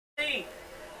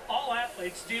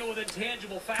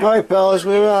Alright, fellas,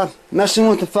 we're messing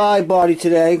with the 5 body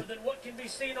today.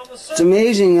 It's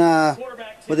amazing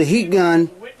with a heat gun.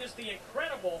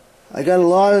 I got a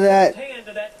lot of that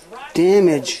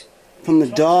damage from the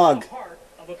dog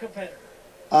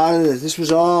out of this. This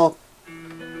was all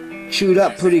chewed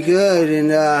up pretty good,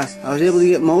 and I was able to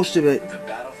get most of it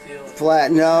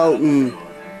flattened out, and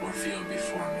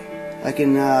I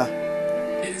can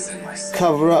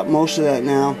cover up most of that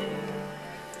now.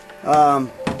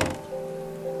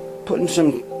 Putting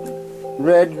some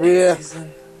red rear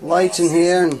lights in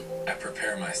here, and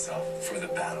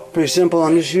pretty simple.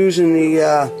 I'm just using the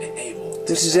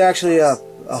this is actually a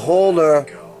holder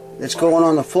that's going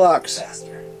on the flux,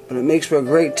 but it makes for a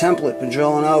great template for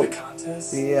drilling out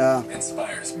the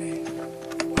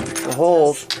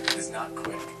holes.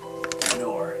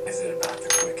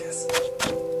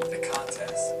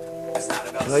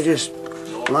 So I just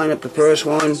line up the first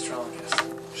one,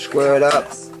 square it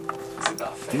up,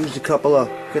 used a couple of,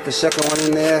 get the second one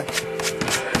in there,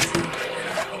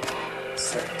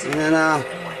 and then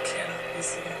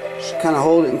just kind of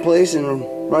hold it in place and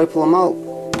rifle them out.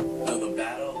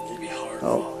 So,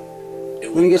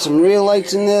 I'm going to get some rear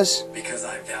lights in this,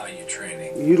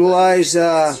 utilize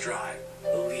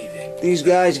these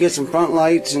guys, get some front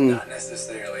lights, and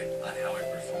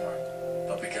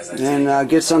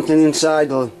get something inside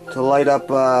to light up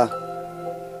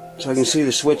so I can see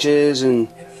the switches, and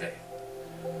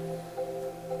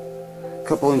a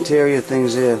couple interior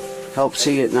things there, help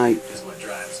see at night.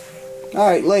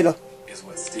 Alright, later.